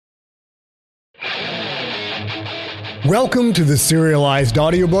Welcome to the serialized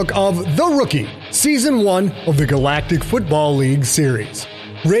audiobook of The Rookie, Season 1 of the Galactic Football League series.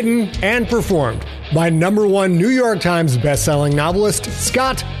 Written and performed by #1 New York Times bestselling novelist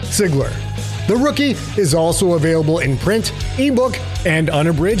Scott Sigler. The Rookie is also available in print, ebook, and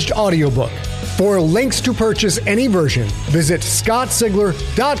unabridged audiobook. For links to purchase any version, visit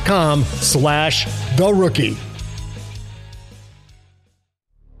scottsigler.com/The Rookie.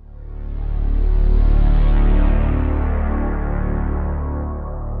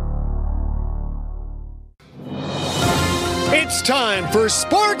 It's time for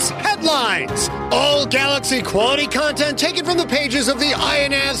Sports Headlines! All Galaxy quality content taken from the pages of the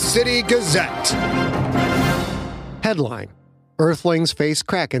INS City Gazette. Headline: Earthlings face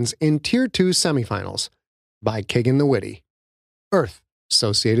Krakens in Tier 2 semifinals. By Kagan the Witty. Earth,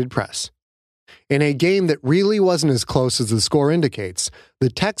 Associated Press. In a game that really wasn't as close as the score indicates, the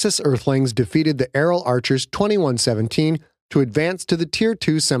Texas Earthlings defeated the Errol Archers 21-17 to advance to the Tier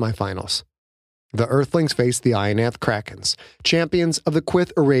 2 semifinals. The Earthlings faced the Ionath Krakens, champions of the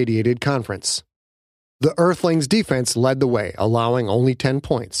Quith Irradiated Conference. The Earthlings' defense led the way, allowing only 10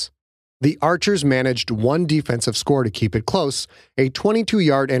 points. The Archers managed one defensive score to keep it close, a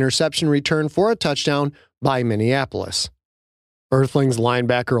 22-yard interception return for a touchdown by Minneapolis. Earthlings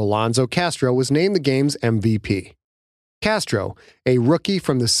linebacker Alonzo Castro was named the game's MVP. Castro, a rookie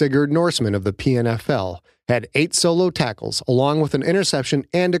from the Sigurd Norseman of the PNFL, had 8 solo tackles, along with an interception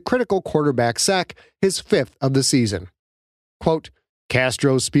and a critical quarterback sack, his 5th of the season. Quote,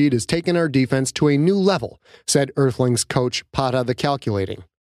 "Castro's speed has taken our defense to a new level," said Earthlings coach Pata the Calculating.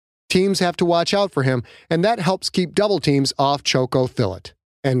 "Teams have to watch out for him, and that helps keep double teams off Choco Thillett."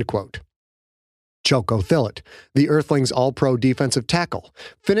 End quote. Choco Thillett, the Earthlings' all-pro defensive tackle,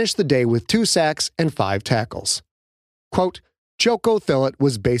 finished the day with 2 sacks and 5 tackles. Quote, "Choco Thillett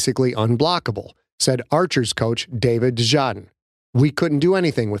was basically unblockable," said Archers coach David Desjardins. "We couldn't do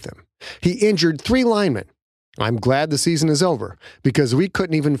anything with him. He injured 3 linemen. I'm glad the season is over, because we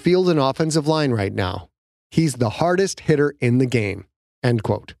couldn't even field an offensive line right now. He's the hardest hitter in the game." End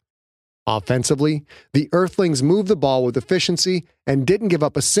quote. Offensively, the Earthlings moved the ball with efficiency and didn't give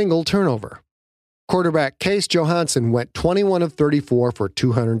up a single turnover. Quarterback Case Johansson went 21 of 34 for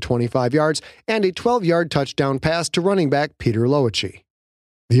 225 yards and a 12-yard touchdown pass to running back Peter Loichi.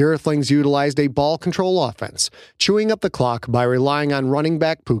 The Earthlings utilized a ball control offense, chewing up the clock by relying on running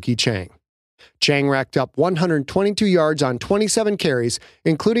back Pookie Chang. Chang racked up 122 yards on 27 carries,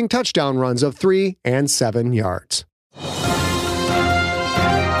 including touchdown runs of 3 and 7 yards.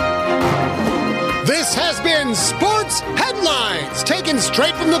 This has been Sports Headlines, taken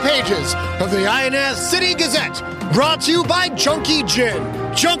straight from the pages of the INS City Gazette, brought to you by Junkie Gin.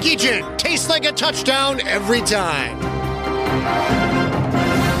 Junkie Gin tastes like a touchdown every time.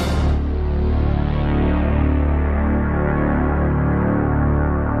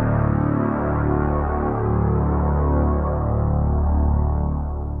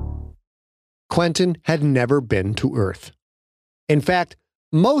 Quentin had never been to Earth. In fact,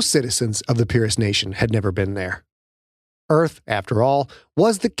 most citizens of the Pierce Nation had never been there. Earth, after all,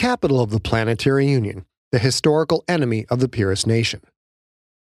 was the capital of the Planetary Union, the historical enemy of the Pierce Nation.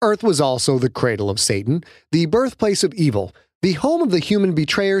 Earth was also the cradle of Satan, the birthplace of evil, the home of the human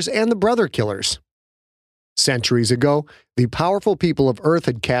betrayers and the brother killers. Centuries ago, the powerful people of Earth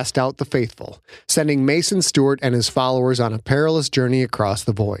had cast out the faithful, sending Mason Stewart and his followers on a perilous journey across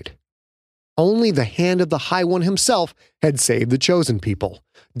the void. Only the hand of the High One himself had saved the chosen people,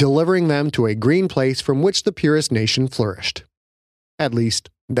 delivering them to a green place from which the Pierce Nation flourished. At least,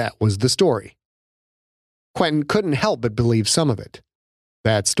 that was the story. Quentin couldn't help but believe some of it.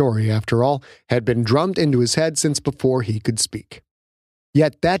 That story, after all, had been drummed into his head since before he could speak.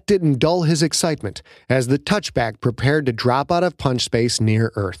 Yet that didn't dull his excitement as the touchback prepared to drop out of punch space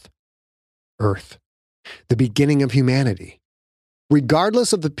near Earth. Earth, the beginning of humanity.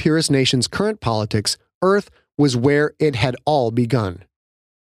 Regardless of the Pierce Nation's current politics, Earth was where it had all begun.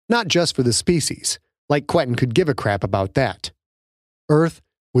 Not just for the species, like Quentin could give a crap about that. Earth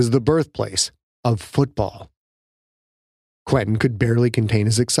was the birthplace of football. Quentin could barely contain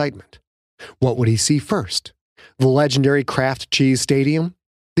his excitement. What would he see first? The legendary Kraft Cheese Stadium?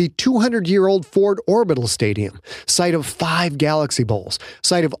 The 200-year-old Ford Orbital Stadium, site of 5 Galaxy Bowls,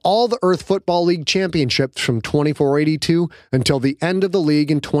 site of all the Earth Football League championships from 2482 until the end of the league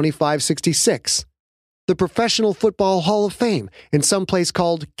in 2566. The Professional Football Hall of Fame in some place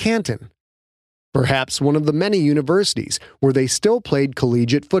called Canton. Perhaps one of the many universities where they still played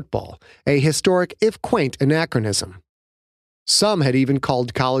collegiate football, a historic if quaint anachronism. Some had even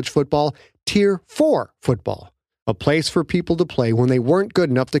called college football Tier 4 football, a place for people to play when they weren't good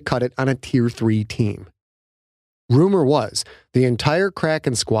enough to cut it on a Tier 3 team. Rumor was the entire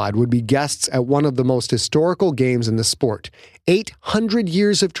Kraken squad would be guests at one of the most historical games in the sport. 800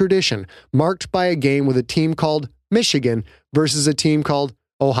 years of tradition, marked by a game with a team called Michigan versus a team called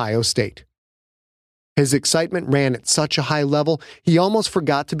Ohio State. His excitement ran at such a high level, he almost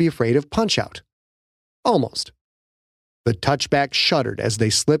forgot to be afraid of Punch-Out. Almost. The touchback shuddered as they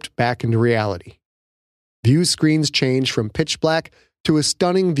slipped back into reality. View screens changed from pitch black to a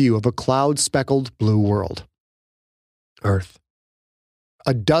stunning view of a cloud-speckled blue world. Earth.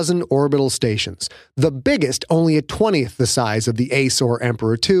 A dozen orbital stations, the biggest only a 20th the size of the Ace or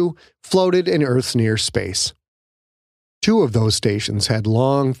Emperor II, floated in Earth's near space. 2 of those stations had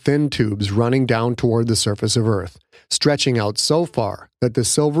long, thin tubes running down toward the surface of Earth, stretching out so far that the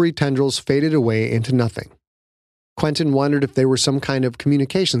silvery tendrils faded away into nothing. Quentin wondered if they were some kind of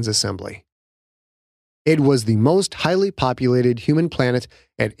communications assembly. It was the most highly populated human planet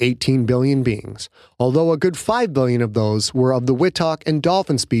at 18 billion beings, although a good 5 billion of those were of the Wittok and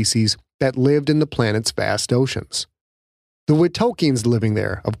dolphin species that lived in the planet's vast oceans. The Wittokians living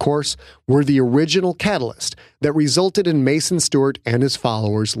there, of course, were the original catalyst that resulted in Mason Stewart and his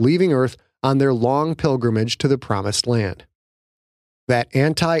followers leaving Earth on their long pilgrimage to the Promised Land. That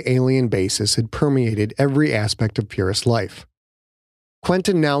anti-alien basis had permeated every aspect of purist life.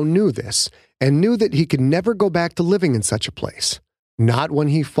 Quentin now knew this, and knew that he could never go back to living in such a place, not when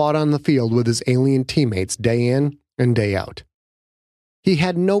he fought on the field with his alien teammates day in and day out. He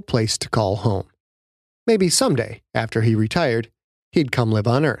had no place to call home. Maybe someday, after he retired, he'd come live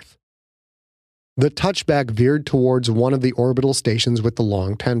on Earth. The touchback veered towards one of the orbital stations with the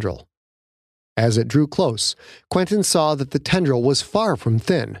long tendril. As it drew close, Quentin saw that the tendril was far from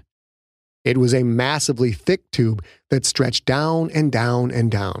thin. It was a massively thick tube that stretched down and down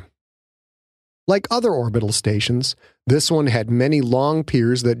and down. Like other orbital stations, this one had many long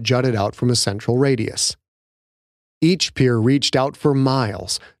piers that jutted out from a central radius. Each pier reached out for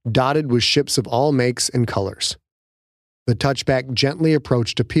miles, dotted with ships of all makes and colors. The touchback gently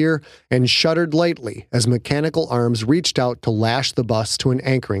approached a pier and shuddered lightly as mechanical arms reached out to lash the bus to an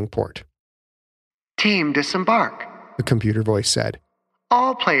anchoring port. "Team disembark," the computer voice said.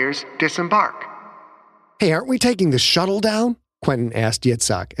 "All players disembark." "Hey, aren't we taking the shuttle down?" Quentin asked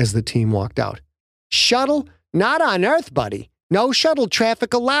Yitzhak as the team walked out. "Shuttle? Not on Earth, buddy. No shuttle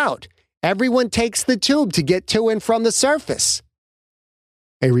traffic allowed. Everyone takes the tube to get to and from the surface."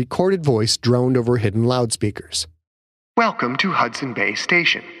 A recorded voice droned over hidden loudspeakers. "Welcome to Hudson Bay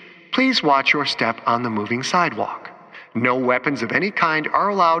Station. Please watch your step on the moving sidewalk. No weapons of any kind are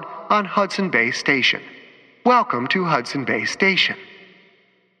allowed on Hudson Bay Station. Welcome to Hudson Bay Station."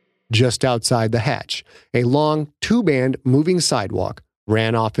 Just outside the hatch, a long, 2-band moving sidewalk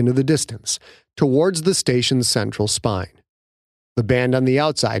ran off into the distance, towards the station's central spine. The band on the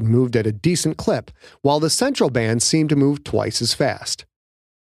outside moved at a decent clip, while the central band seemed to move twice as fast.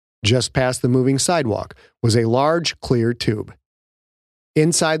 Just past the moving sidewalk was a large, clear tube.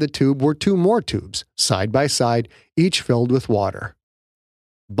 Inside the tube were 2 more tubes, side by side, each filled with water.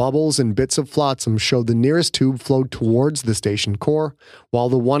 Bubbles and bits of flotsam showed the nearest tube flowed towards the station core, while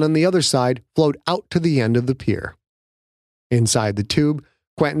the one on the other side flowed out to the end of the pier. Inside the tube,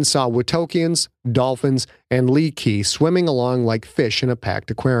 Quentin saw Wittokians, dolphins, and Leakey swimming along like fish in a packed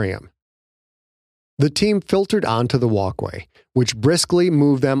aquarium. The team filtered onto the walkway, which briskly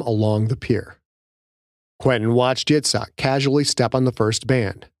moved them along the pier. Quentin watched Yitzhak casually step on the first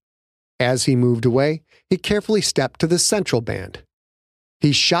band. As he moved away, he carefully stepped to the central band.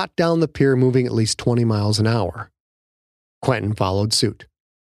 He shot down the pier moving at least 20 miles an hour. Quentin followed suit.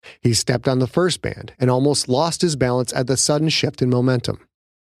 He stepped on the first band and almost lost his balance at the sudden shift in momentum.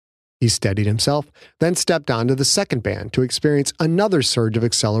 He steadied himself, then stepped onto the second band to experience another surge of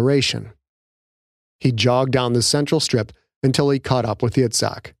acceleration. He jogged down the central strip until he caught up with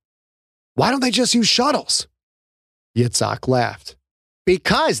Yitzhak. "Why don't they just use shuttles?" Yitzhak laughed.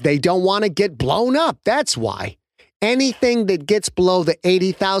 "Because they don't want to get blown up, that's why. Anything that gets below the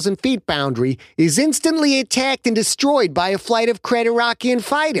 80,000 feet boundary is instantly attacked and destroyed by a flight of Craterakian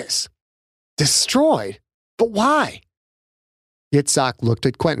fighters." "Destroyed? But why?" Yitzhak looked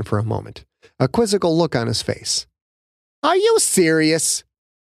at Quentin for a moment, a quizzical look on his face. "Are you serious?"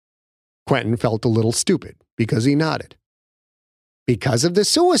 Quentin felt a little stupid because he nodded. "Because of the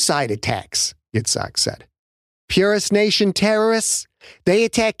suicide attacks," Yitzhak said. "Purist nation terrorists, they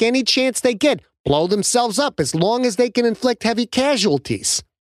attack any chance they get, blow themselves up as long as they can inflict heavy casualties."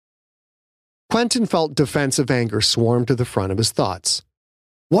 Quentin felt defensive anger swarm to the front of his thoughts.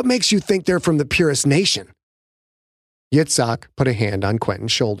 "What makes you think they're from the Purist Nation?" Yitzhak put a hand on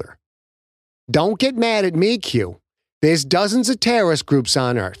Quentin's shoulder. "Don't get mad at me, Q. There's dozens of terrorist groups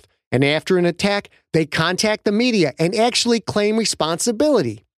on Earth. And after an attack, they contact the media and actually claim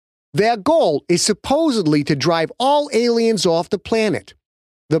responsibility. Their goal is supposedly to drive all aliens off the planet.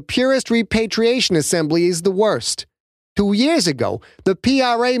 The purist repatriation assembly is the worst. 2 years ago, the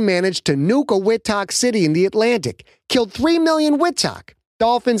PRA managed to nuke a Wittok city in the Atlantic, killed 3 million Wittok,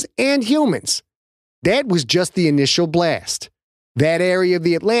 dolphins and humans. That was just the initial blast. That area of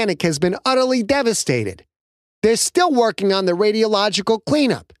the Atlantic has been utterly devastated. They're still working on the radiological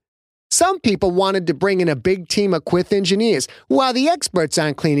cleanup. Some people wanted to bring in a big team of Quith engineers who are the experts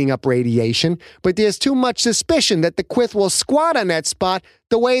on cleaning up radiation, but there's too much suspicion that the Quith will squat on that spot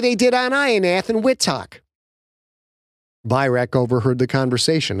the way they did on Ironath and Wittok. Byrak overheard the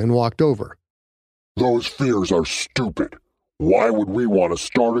conversation and walked over. Those fears are stupid. Why would we want to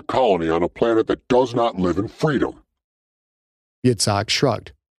start a colony on a planet that does not live in freedom? Yitzhak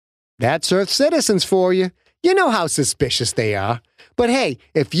shrugged. That's Earth citizens for you. You know how suspicious they are. But hey,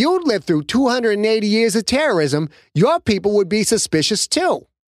 if you'd lived through 280 years of terrorism, your people would be suspicious too.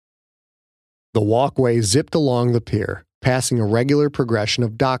 The walkway zipped along the pier, passing a regular progression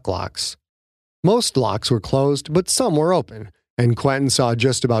of dock locks. Most locks were closed, but some were open, and Quentin saw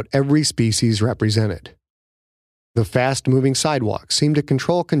just about every species represented. The fast-moving sidewalk seemed to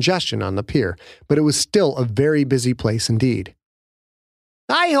control congestion on the pier, but it was still a very busy place indeed.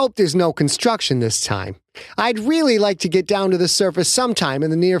 I hope there's no construction this time. I'd really like to get down to the surface sometime in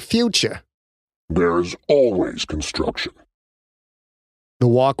the near future. There is always construction. The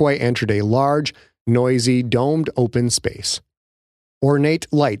walkway entered a large, noisy, domed open space. Ornate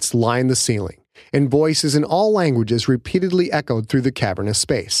lights lined the ceiling, and voices in all languages repeatedly echoed through the cavernous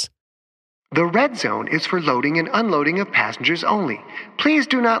space. The red zone is for loading and unloading of passengers only. Please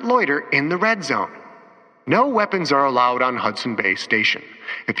do not loiter in the red zone. No weapons are allowed on Hudson Bay Station.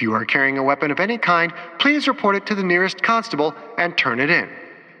 If you are carrying a weapon of any kind, please report it to the nearest constable and turn it in.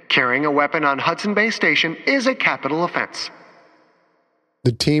 Carrying a weapon on Hudson Bay Station is a capital offense.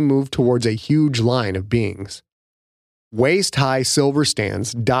 The team moved towards a huge line of beings. Waist-high silver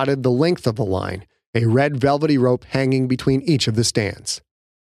stands dotted the length of the line, a red velvety rope hanging between each of the stands.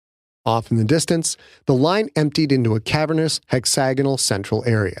 Off in the distance, the line emptied into a cavernous, hexagonal central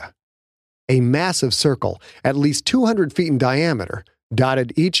area. A massive circle, at least 200 feet in diameter,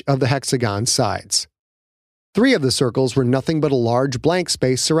 dotted each of the hexagon's sides. 3 of the circles were nothing but a large blank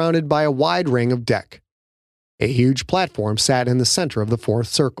space surrounded by a wide ring of deck. A huge platform sat in the center of the 4th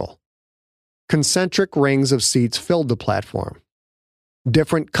circle. Concentric rings of seats filled the platform.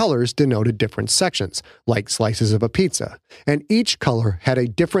 Different colors denoted different sections, like slices of a pizza, and each color had a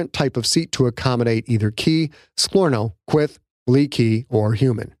different type of seat to accommodate either Key, Sklorno, Quith, Leakey, or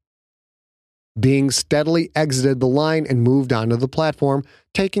human. Beings steadily exited the line and moved onto the platform,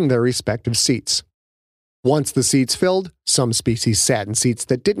 taking their respective seats. Once the seats filled, some species sat in seats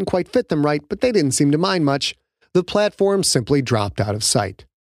that didn't quite fit them right, but they didn't seem to mind much. The platform simply dropped out of sight.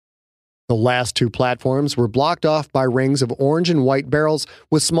 The last 2 platforms were blocked off by rings of orange and white barrels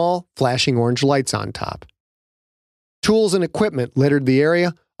with small, flashing orange lights on top. Tools and equipment littered the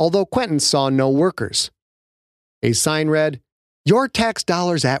area, although Quentin saw no workers. A sign read, "Your tax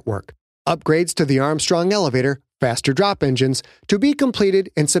dollars at work. Upgrades to the Armstrong elevator, faster drop engines, to be completed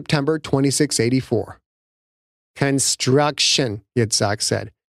in September 2684. Construction, Yitzhak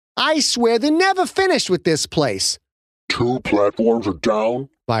said. I swear they're never finished with this place. 2 platforms are down?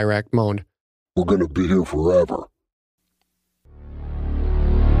 Byrak moaned. We're going to be here forever.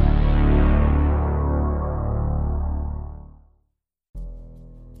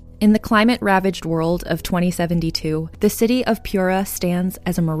 In the climate-ravaged world of 2072, the city of Pura stands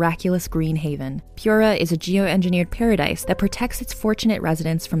as a miraculous green haven. Pura is a geoengineered paradise that protects its fortunate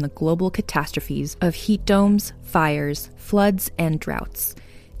residents from the global catastrophes of heat domes, fires, floods, and droughts.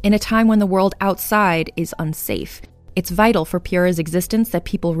 In a time when the world outside is unsafe, it's vital for Pura's existence that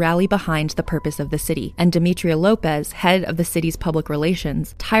people rally behind the purpose of the city, and Demetria Lopez, head of the city's public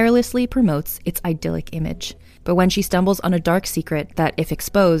relations, tirelessly promotes its idyllic image. But when she stumbles on a dark secret that, if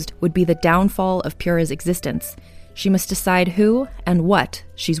exposed, would be the downfall of Pura's existence, she must decide who and what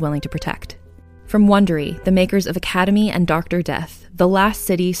she's willing to protect. From Wondery, the makers of Academy and Dr. Death, The Last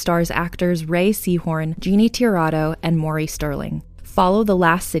City stars actors Ray Seahorn, Jeannie Tirado, and Maury Sterling. Follow The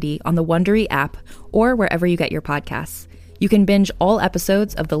Last City on the Wondery app or wherever you get your podcasts. You can binge all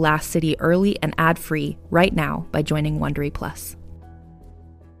episodes of The Last City early and ad-free right now by joining Wondery Plus.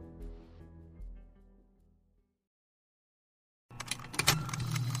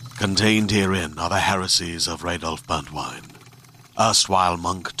 Contained herein are the heresies of Radolf Burntwine, erstwhile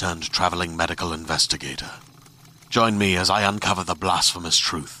monk turned traveling medical investigator. Join me as I uncover the blasphemous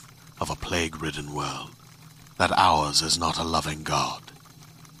truth of a plague-ridden world, that ours is not a loving God,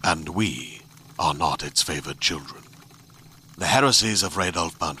 and we are not its favored children. The Heresies of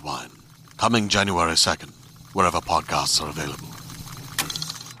Radolf Buntwine, coming January 2nd, wherever podcasts are available.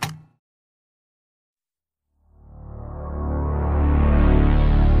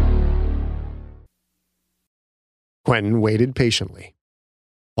 Quentin waited patiently.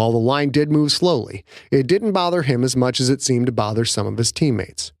 While the line did move slowly, it didn't bother him as much as it seemed to bother some of his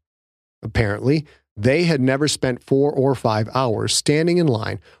teammates. Apparently, they had never spent 4 or 5 hours standing in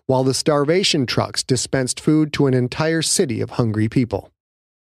line while the starvation trucks dispensed food to an entire city of hungry people.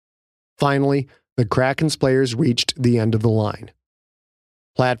 Finally, the Kraken's players reached the end of the line.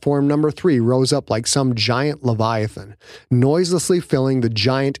 Platform number 3 rose up like some giant leviathan, noiselessly filling the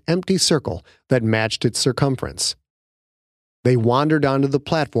giant empty circle that matched its circumference. They wandered onto the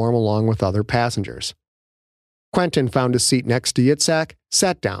platform along with other passengers. Quentin found a seat next to Yitzhak,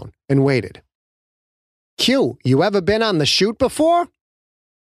 sat down, and waited. Q, you ever been on the chute before?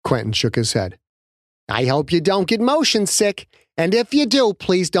 Quentin shook his head. I hope you don't get motion sick, and if you do,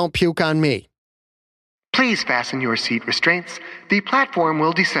 please don't puke on me. Please fasten your seat restraints. The platform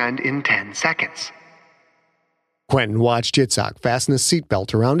will descend in 10 seconds. Quentin watched Yitzhak fasten his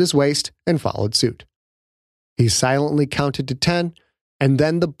seatbelt around his waist and followed suit. He silently counted to 10, and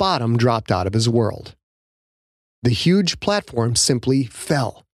then the bottom dropped out of his world. The huge platform simply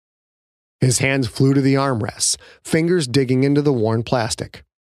fell. His hands flew to the armrests, fingers digging into the worn plastic.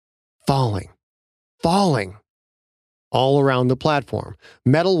 Falling. All around the platform,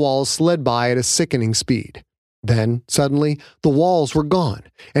 metal walls slid by at a sickening speed. Then, suddenly, the walls were gone,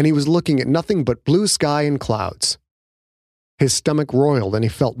 and he was looking at nothing but blue sky and clouds. His stomach roiled and he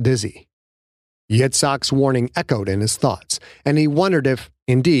felt dizzy. Yitzhak's warning echoed in his thoughts, and he wondered if,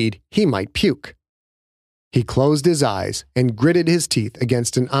 indeed, he might puke. He closed his eyes and gritted his teeth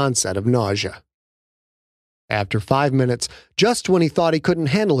against an onset of nausea. After 5 minutes, just when he thought he couldn't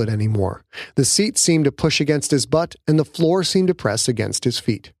handle it anymore, the seat seemed to push against his butt and the floor seemed to press against his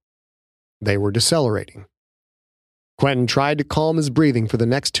feet. They were decelerating. Quentin tried to calm his breathing for the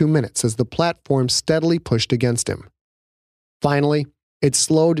next 2 minutes as the platform steadily pushed against him. Finally, it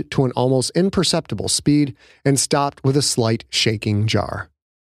slowed to an almost imperceptible speed and stopped with a slight shaking jar.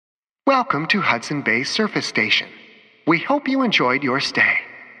 Welcome to Hudson Bay Surface Station. We hope you enjoyed your stay.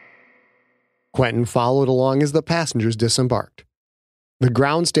 Quentin followed along as the passengers disembarked. The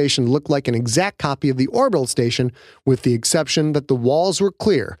ground station looked like an exact copy of the orbital station, with the exception that the walls were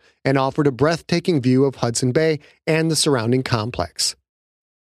clear and offered a breathtaking view of Hudson Bay and the surrounding complex.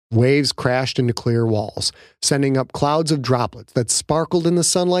 Waves crashed into clear walls, sending up clouds of droplets that sparkled in the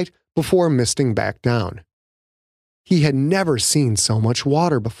sunlight before misting back down. He had never seen so much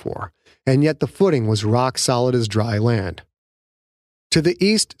water before, and yet the footing was rock solid as dry land. To the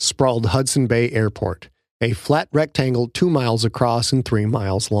east sprawled Hudson Bay Airport, a flat rectangle 2 miles across and 3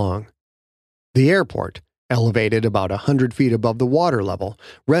 miles long. The airport, elevated about 100 feet above the water level,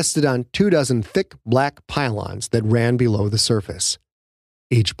 rested on 24 thick black pylons that ran below the surface.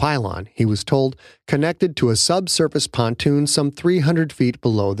 Each pylon, he was told, connected to a subsurface pontoon some 300 feet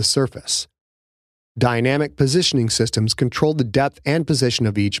below the surface. Dynamic positioning systems controlled the depth and position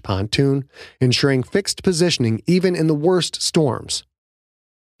of each pontoon, ensuring fixed positioning even in the worst storms.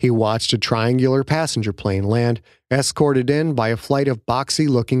 He watched a triangular passenger plane land, escorted in by a flight of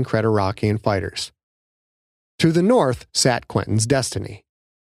boxy-looking Creterakian fighters. To the north sat Quentin's destiny,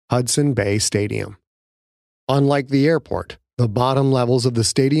 Hudson Bay Stadium. Unlike the airport, the bottom levels of the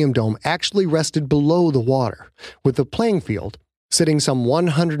stadium dome actually rested below the water, with the playing field sitting some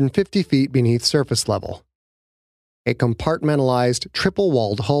 150 feet beneath surface level. A compartmentalized,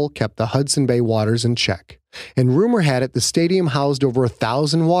 triple-walled hull kept the Hudson Bay waters in check, and rumor had it the stadium housed over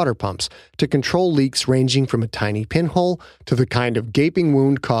 1,000 water pumps to control leaks ranging from a tiny pinhole to the kind of gaping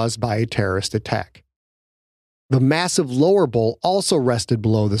wound caused by a terrorist attack. The massive lower bowl also rested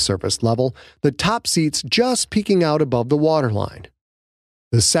below the surface level, the top seats just peeking out above the waterline.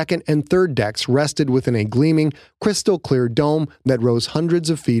 The second and third decks rested within a gleaming, crystal-clear dome that rose hundreds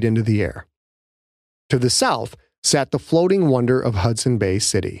of feet into the air. To the south sat the floating wonder of Hudson Bay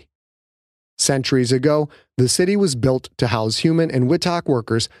City. Centuries ago, the city was built to house human and Witok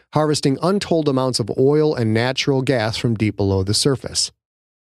workers harvesting untold amounts of oil and natural gas from deep below the surface.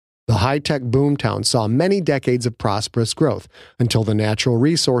 The high-tech boomtown saw many decades of prosperous growth until the natural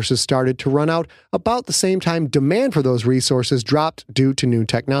resources started to run out about the same time demand for those resources dropped due to new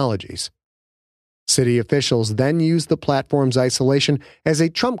technologies. City officials then used the platform's isolation as a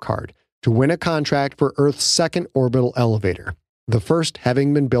trump card to win a contract for Earth's second orbital elevator, the first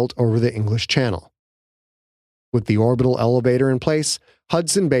having been built over the English Channel. With the orbital elevator in place,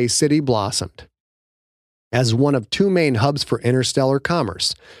 Hudson Bay City blossomed. As one of two main hubs for interstellar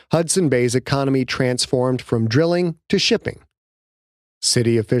commerce, Hudson Bay's economy transformed from drilling to shipping.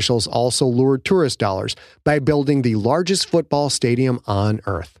 City officials also lured tourist dollars by building the largest football stadium on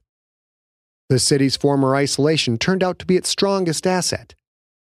Earth. The city's former isolation turned out to be its strongest asset.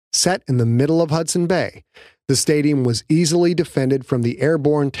 Set in the middle of Hudson Bay, the stadium was easily defended from the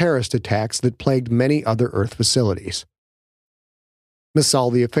airborne terrorist attacks that plagued many other Earth facilities.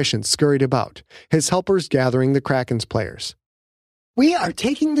 Masal the Efficient scurried about, his helpers gathering the Kraken's players. "We are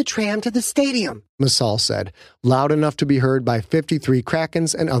taking the tram to the stadium," Masal said, loud enough to be heard by 53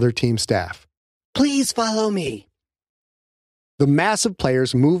 Krakens and other team staff. "Please follow me." The massive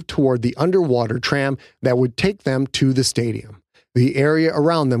players moved toward the underwater tram that would take them to the stadium, the area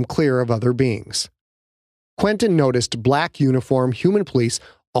around them clear of other beings. Quentin noticed black uniform human police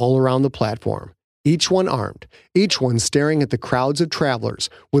all around the platform, each one armed, each one staring at the crowds of travelers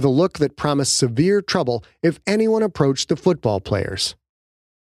with a look that promised severe trouble if anyone approached the football players.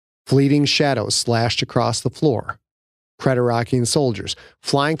 Fleeting shadows slashed across the floor. Creterakian soldiers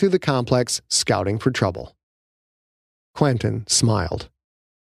flying through the complex, scouting for trouble. Quentin smiled.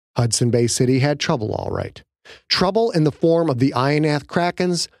 Hudson Bay City had trouble, all right. Trouble in the form of the Ionath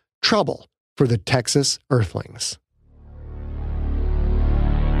Krakens, trouble for the Texas Earthlings.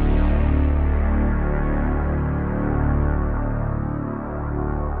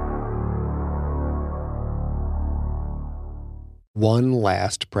 One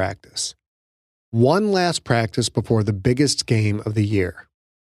last practice. One last practice before the biggest game of the year.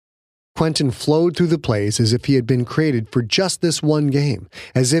 Quentin flowed through the plays as if he had been created for just this one game,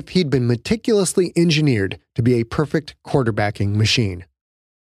 as if he'd been meticulously engineered to be a perfect quarterbacking machine.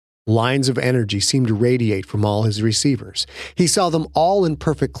 Lines of energy seemed to radiate from all his receivers. He saw them all in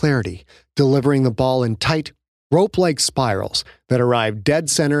perfect clarity, delivering the ball in tight, rope-like spirals that arrived dead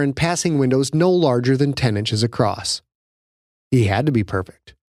center in passing windows no larger than 10 inches across. He had to be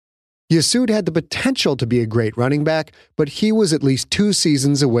perfect. Yasud had the potential to be a great running back, but he was at least 2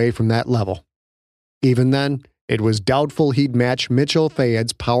 seasons away from that level. Even then, it was doubtful he'd match Mitchell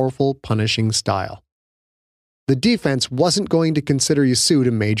Fayed's powerful, punishing style. The defense wasn't going to consider Yasud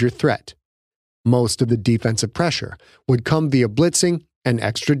a major threat. Most of the defensive pressure would come via blitzing and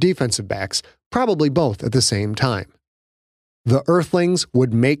extra defensive backs, probably both at the same time. The Earthlings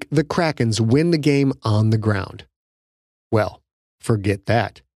would make the Krakens win the game on the ground. Well, forget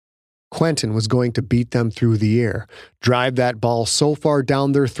that. Quentin was going to beat them through the air, drive that ball so far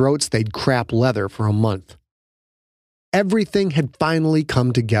down their throats they'd crap leather for a month. Everything had finally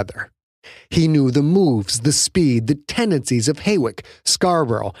come together. He knew the moves, the speed, the tendencies of Haywick,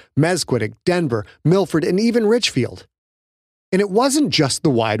 Scarborough, Mesquitick, Denver, Milford, and even Richfield. And it wasn't just the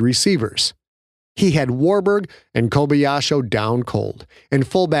wide receivers. He had Warburg and Kobayasho down cold, and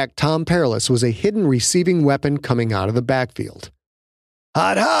fullback Tom Perilous was a hidden receiving weapon coming out of the backfield.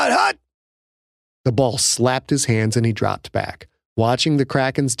 Hot, hot, hot! The ball slapped his hands and he dropped back, watching the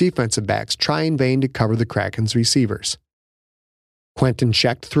Kraken's defensive backs try in vain to cover the Kraken's receivers. Quentin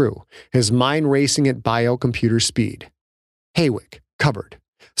checked through, his mind racing at biocomputer speed. Haywick, covered.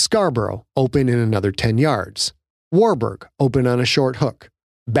 Scarborough, open in another 10 yards. Warburg, open on a short hook.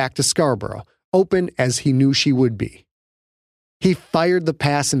 Back to Scarborough, open as he knew she would be. He fired the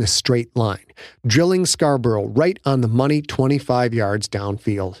pass in a straight line, drilling Scarborough right on the money 25 yards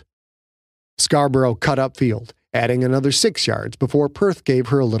downfield. Scarborough cut upfield, adding another 6 yards before Perth gave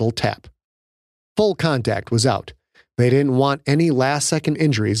her a little tap. Full contact was out. They didn't want any last-second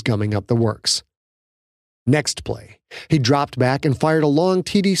injuries gumming up the works. Next play, he dropped back and fired a long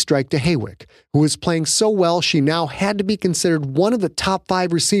TD strike to Haywick, who was playing so well she now had to be considered one of the top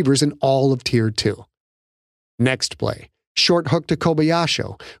 5 receivers in all of Tier 2. Next play, short hook to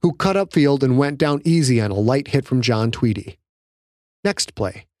Kobayasho, who cut upfield and went down easy on a light hit from John Tweedy. Next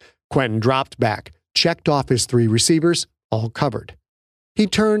play, Quentin dropped back, checked off his 3 receivers, all covered. He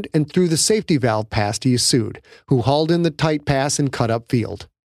turned and threw the safety valve pass to Yasud, who hauled in the tight pass and cut upfield.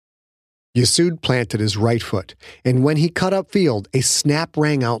 Yasud planted his right foot, and when he cut upfield, a snap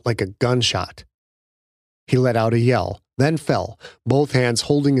rang out like a gunshot. He let out a yell, then fell, both hands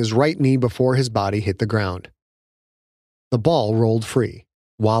holding his right knee before his body hit the ground. The ball rolled free,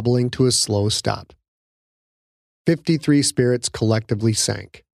 wobbling to a slow stop. 53 spirits collectively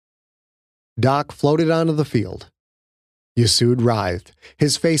sank. Doc floated onto the field. Yasud writhed,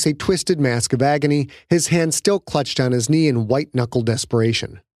 his face a twisted mask of agony, his hand still clutched on his knee in white-knuckle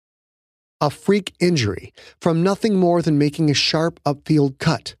desperation. A freak injury from nothing more than making a sharp upfield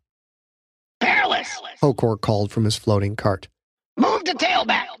cut. Perilous! Hokor called from his floating cart. Move to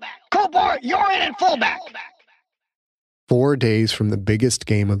tailback! Cobor, you're in at fullback! 4 days from the biggest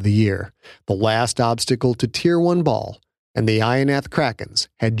game of the year, the last obstacle to Tier 1 ball, and the Ionath Krakens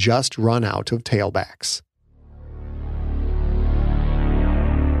had just run out of tailbacks.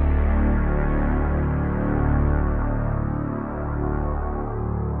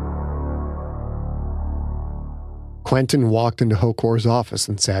 Quentin walked into Hokor's office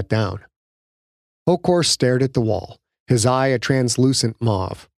and sat down. Hokor stared at the wall, his eye a translucent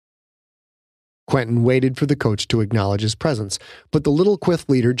mauve. Quentin waited for the coach to acknowledge his presence, but the little Quith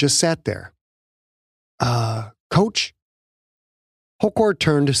leader just sat there. Coach? Hokor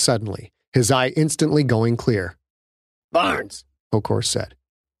turned suddenly, his eye instantly going clear. Barnes, Hokor said.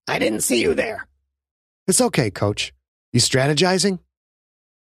 I didn't see you there. It's okay, Coach. You strategizing?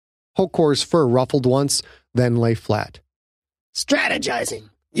 Hokor's fur ruffled once, then lay flat. Strategizing,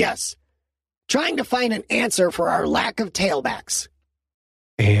 yes. Trying to find an answer for our lack of tailbacks.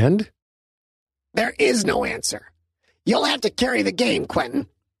 And? There is no answer. You'll have to carry the game, Quentin.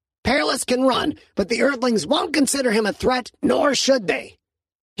 Perilous can run, but the Earthlings won't consider him a threat, nor should they.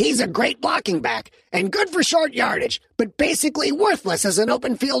 He's a great blocking back, and good for short yardage, but basically worthless as an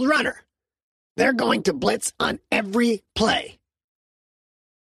open field runner. They're going to blitz on every play.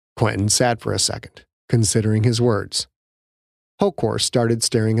 Quentin sat for a second, considering his words. Hokor started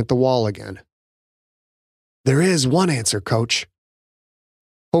staring at the wall again. There is one answer, Coach.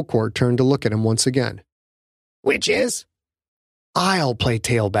 Hokor turned to look at him once again. Which is? I'll play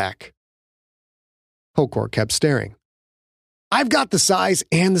tailback. Hokor kept staring. I've got the size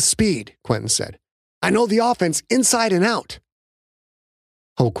and the speed, Quentin said. I know the offense inside and out.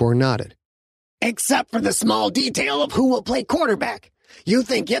 Hokor nodded. Except for the small detail of who will play quarterback. You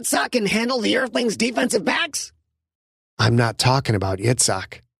think Yitzhak can handle the Earthlings' defensive backs? I'm not talking about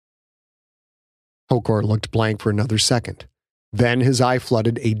Yitzhak. Hokor looked blank for another second. Then his eye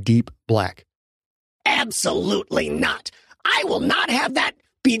flooded a deep black. Absolutely not. I will not have that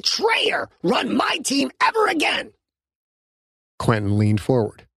betrayer run my team ever again. Quentin leaned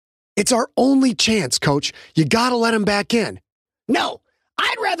forward. It's our only chance, Coach. You gotta let him back in. No,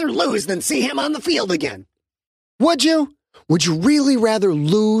 I'd rather lose than see him on the field again. Would you? Would you really rather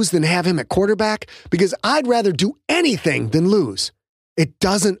lose than have him at quarterback? Because I'd rather do anything than lose. It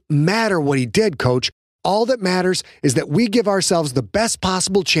doesn't matter what he did, Coach. All that matters is that we give ourselves the best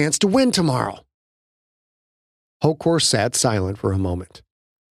possible chance to win tomorrow. Hokor sat silent for a moment.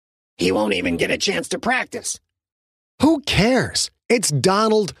 He won't even get a chance to practice. Who cares? It's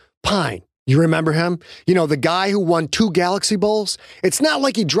Donald Pine. You remember him? You know, the guy who won 2 Galaxy Bowls? It's not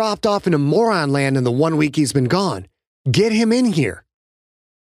like he dropped off into moron land in the 1 week he's been gone. Get him in here.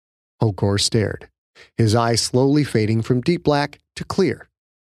 Hokor stared, his eyes slowly fading from deep black to clear.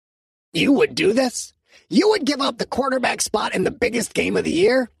 You would do this? You would give up the quarterback spot in the biggest game of the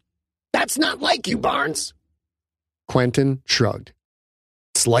year? That's not like you, Barnes. Quentin shrugged.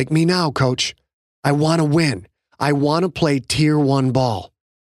 It's like me now, Coach. I want to win. I want to play Tier 1 ball.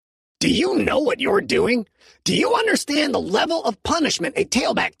 Do you know what you're doing? Do you understand the level of punishment a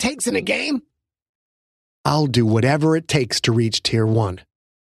tailback takes in a game? I'll do whatever it takes to reach Tier 1.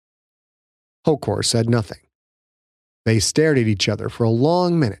 Hokor said nothing. They stared at each other for a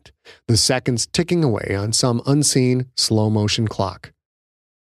long minute, the seconds ticking away on some unseen, slow-motion clock.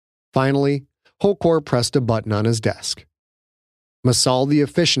 Finally, Hokor pressed a button on his desk. Masal the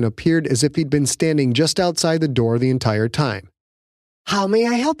Efficient appeared as if he'd been standing just outside the door the entire time. How may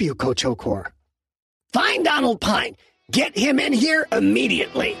I help you, Coach Hokor? Find Donald Pine. Get him in here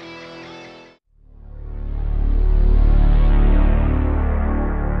immediately.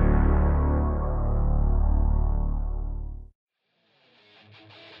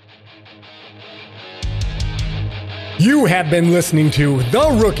 You have been listening to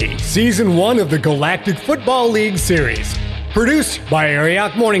The Rookie, Season 1 of the Galactic Football League series. Produced by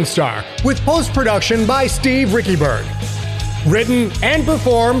Ariak Morningstar, with post-production by Steve Rickyberg. Written and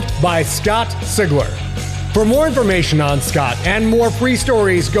performed by Scott Sigler. For more information on Scott and more free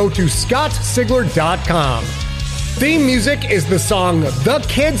stories, go to scottsigler.com. Theme music is the song The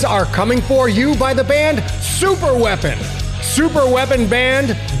Kids Are Coming For You by the band Super Weapon.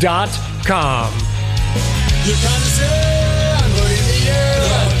 superweaponband.com. You're trying to say I'm going in the air.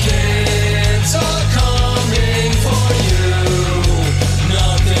 The kids are coming for you.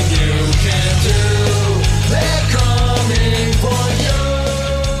 Nothing you can do. They're coming for you.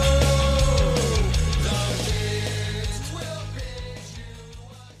 The kids will pitch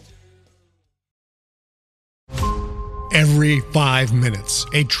you. Every 5 minutes,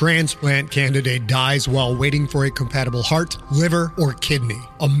 a transplant candidate dies while waiting for a compatible heart, liver, or kidney.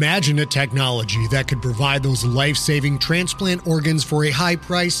 Imagine a technology that could provide those life-saving transplant organs for a high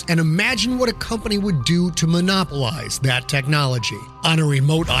price, and imagine what a company would do to monopolize that technology. On a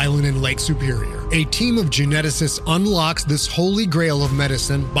remote island in Lake Superior, a team of geneticists unlocks this holy grail of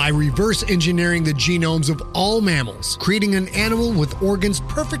medicine by reverse engineering the genomes of all mammals, creating an animal with organs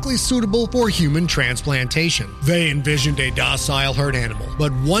perfectly suitable for human transplantation. They envisioned a docile herd animal,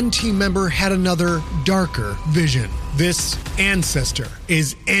 but one team member had another, darker vision. This ancestor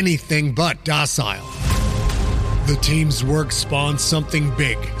is anything but docile. The team's work spawned something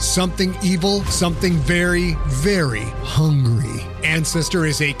big, something evil, something very, very hungry. Ancestor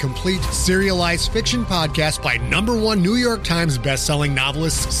is a complete serialized fiction podcast by #1 New York Times bestselling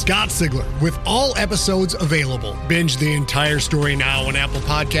novelist Scott Sigler, with all episodes available. Binge the entire story now on Apple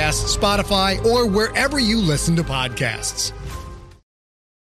Podcasts, Spotify, or wherever you listen to podcasts.